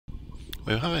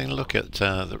We were having a look at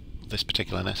this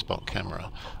particular Nest Box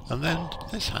camera, and then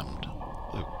this happened.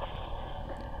 Ooh.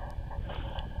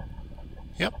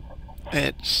 Yep,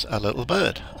 it's a little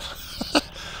bird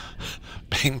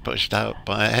being pushed out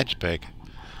by a hedge pig,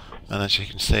 and as you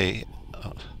can see,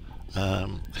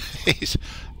 he's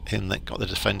got the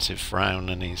defensive frown,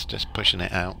 and he's just pushing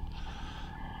it out.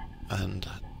 And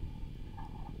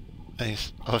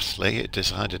he's obviously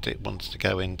decided it wants to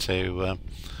go into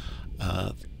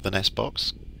the nest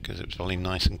box because it was probably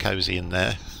nice and cosy in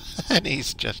there, and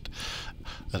he's just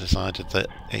decided that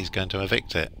he's going to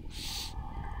evict it.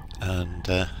 And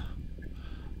there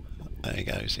he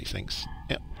goes. He thinks,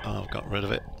 "Yep, I've got rid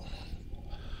of it."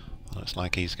 Looks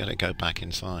like he's going to go back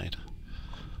inside.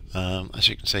 As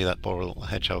you can see, that poor little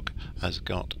hedgehog has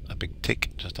got a big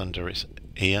tick just under its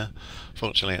ear.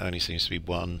 Fortunately, it only seems to be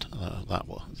one.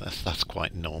 That's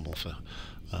quite normal for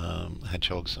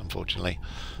hedgehogs, unfortunately,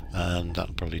 and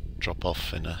that'll probably drop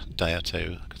off in a day or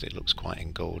two because it looks quite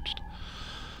engorged.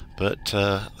 But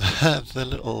the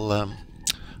little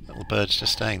bird's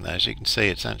just staying there. As you can see,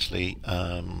 it's actually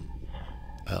a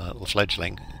little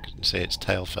fledgling. You can see its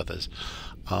tail feathers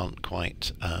aren't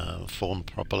quite formed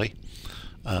properly.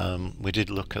 We did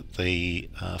look at the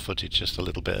footage just a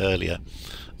little bit earlier,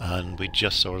 and we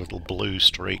just saw a little blue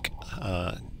streak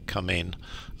come in.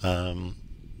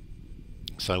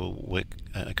 So we're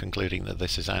concluding that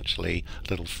this is actually a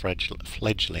little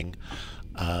fledgling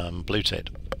blue-tit.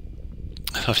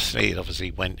 Obviously, it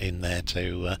obviously went in there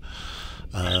to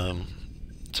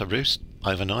roost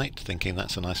overnight, thinking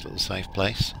that's a nice little safe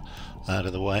place out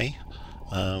of the way.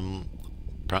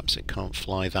 Perhaps it can't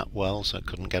fly that well, so it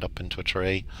couldn't get up into a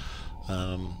tree.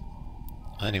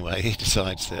 Anyway, he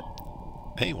decides that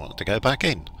he wanted to go back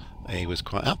in. He was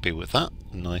quite happy with that.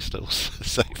 Nice little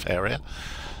safe area.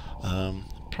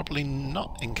 Probably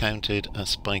not encountered a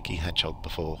spiky hedgehog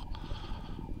before.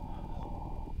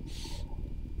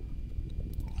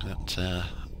 But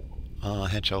our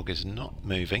hedgehog is not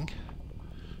moving.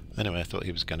 Anyway, I thought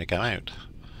he was going to go out.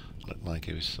 Looked like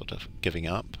he was sort of giving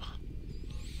up.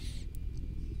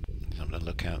 He's having a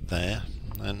look out there,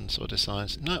 and sort of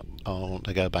decides, no, I want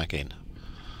to go back in.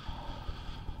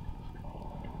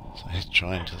 So he's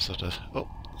trying to sort of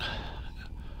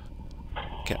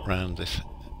get round this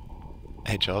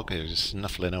hedgehog who's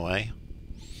snuffling away,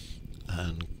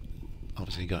 and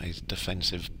obviously got his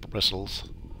defensive bristles.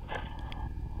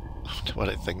 I wonder what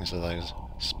it thinks of those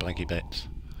spiky bits.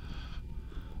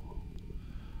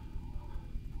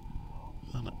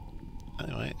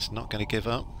 Anyway, it's not going to give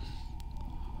up.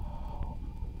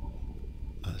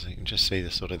 As you can just see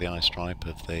the sort of the eye stripe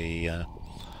of the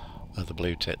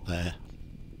blue tit there.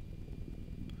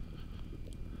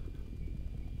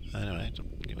 Anyway,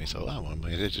 we thought, oh, well,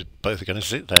 they're just both going to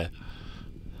sit there,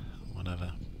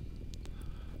 whatever.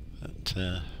 But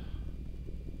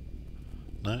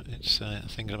no, it's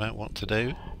thinking about what to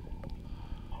do.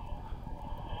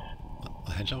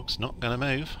 The hedgehog's not going to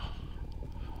move.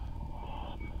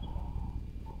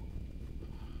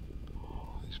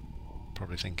 He's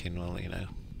probably thinking, well, you know,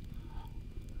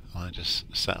 I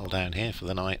just settle down here for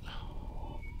the night.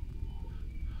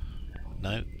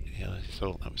 No, he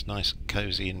thought that was nice and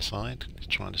cosy inside. He's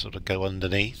trying to sort of go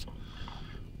underneath,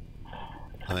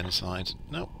 and then decides,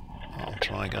 no, I'll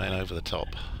try going over the top.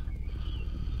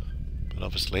 But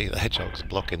obviously the hedgehog's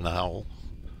blocking the hole.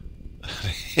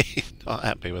 He's not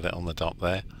happy with it on the top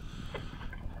there.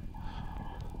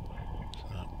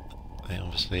 So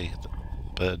obviously the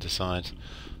bird decides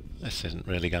this isn't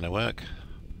really going to work.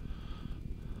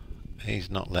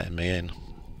 He's not letting me in.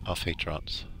 Off he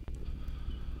trots.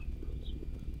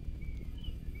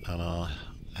 And our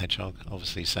hedgehog,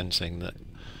 obviously sensing that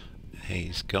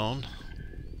he's gone,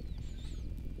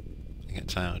 he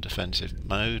gets out of defensive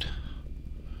mode.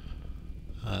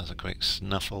 There's a quick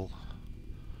snuffle.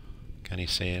 Can you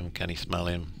see him? Can you smell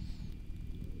him?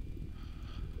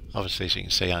 Obviously, as you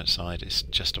can see outside, it's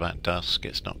just about dusk.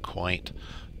 It's not quite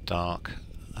dark.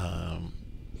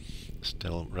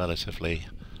 Still relatively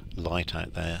light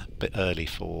out there. A bit early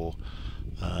for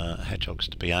hedgehogs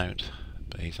to be out,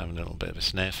 but he's having a little bit of a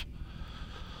sniff,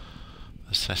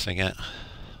 assessing it.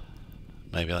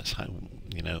 Maybe that's how,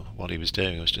 you know, what he was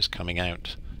doing was just coming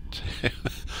out to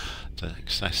to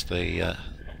assess the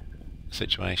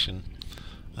situation.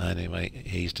 Anyway,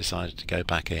 he's decided to go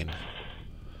back in.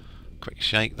 Quick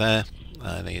shake there,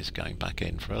 and he's going back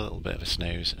in for a little bit of a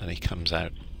snooze, and he comes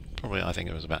out probably, I think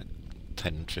it was about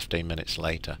 10-15 minutes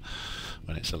later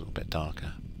when it's a little bit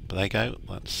darker. But there you go,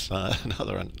 that's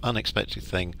another unexpected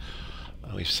thing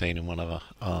we've seen in one of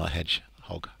our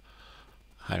hedgehog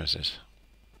houses.